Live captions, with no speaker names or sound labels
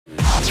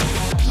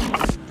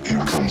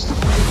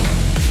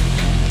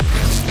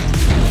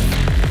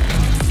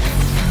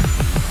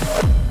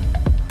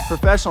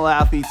Professional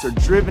athletes are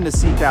driven to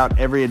seek out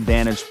every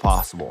advantage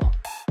possible.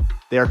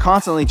 They are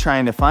constantly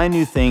trying to find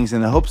new things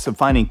in the hopes of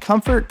finding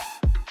comfort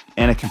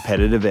and a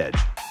competitive edge.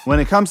 When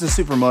it comes to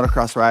super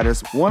motocross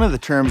riders, one of the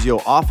terms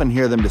you'll often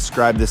hear them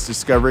describe this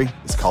discovery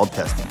is called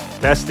testing.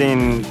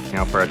 Testing,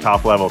 for a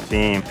top level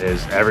team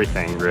is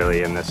everything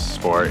really in this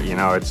sport.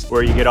 It's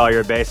where you get all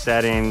your base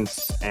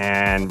settings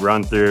and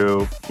run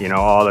through,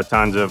 all the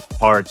tons of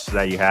parts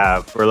that you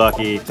have. We're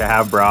lucky to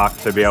have Brock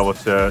to be able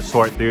to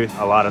sort through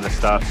a lot of the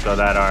stuff so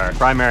that our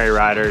primary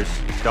riders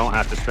don't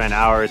have to spend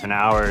hours and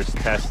hours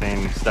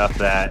testing stuff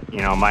that,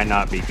 might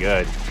not be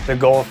good. The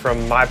goal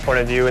from my point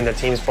of view and the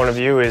team's point of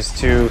view is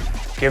to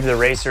give the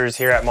racers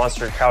here at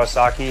Monster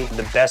Kawasaki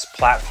the best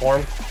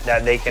platform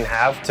that they can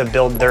have to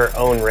build their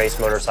own race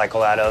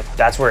motorcycle out of.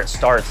 That's where it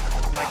starts.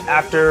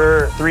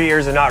 After 3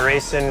 years of not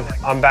racing,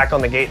 I'm back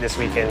on the gate this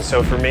weekend.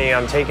 So for me,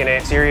 I'm taking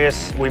it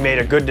serious. We made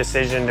a good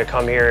decision to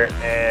come here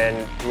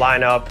and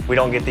line up. We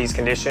don't get these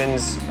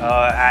conditions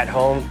at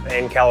home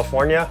in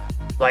California.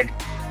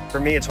 For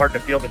me, it's hard to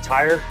feel the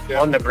tire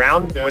on the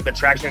ground with the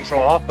traction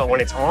control off, but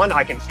when it's on,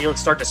 I can feel it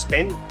start to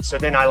spin. So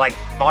then I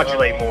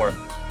modulate more.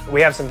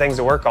 We have some things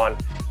to work on.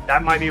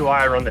 That might be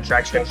why I run the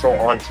traction control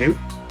on too.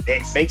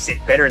 It makes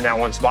it better in that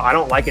one spot. I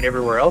don't like it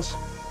everywhere else,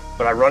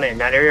 but I run it in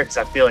that area because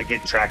I feel like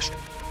getting traction.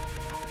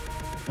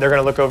 They're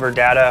gonna look over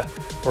data.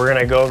 We're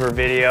gonna go over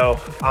video.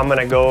 I'm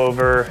gonna go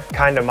over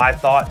kind of my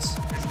thoughts.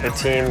 The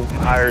team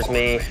hires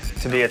me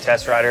to be a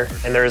test rider,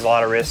 and there's a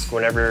lot of risk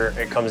whenever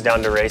it comes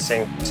down to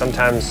racing.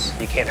 Sometimes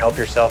you can't help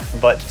yourself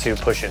but to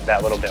push it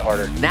that little bit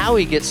harder. Now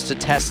he gets to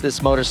test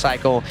this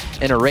motorcycle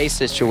in a race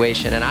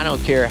situation, and I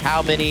don't care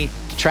how many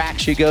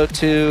tracks you go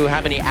to,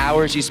 how many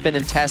hours you spend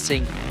in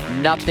testing,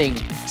 nothing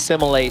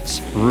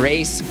simulates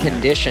race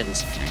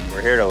conditions.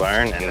 We're here to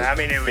learn,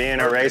 and be in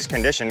a race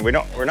condition, we're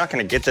not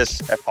going to get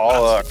this at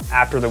all.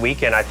 After the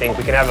weekend, I think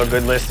we can have a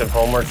good list of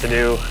homework to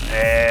do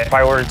and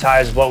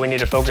prioritize what we need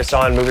to focus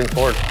on moving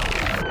forward.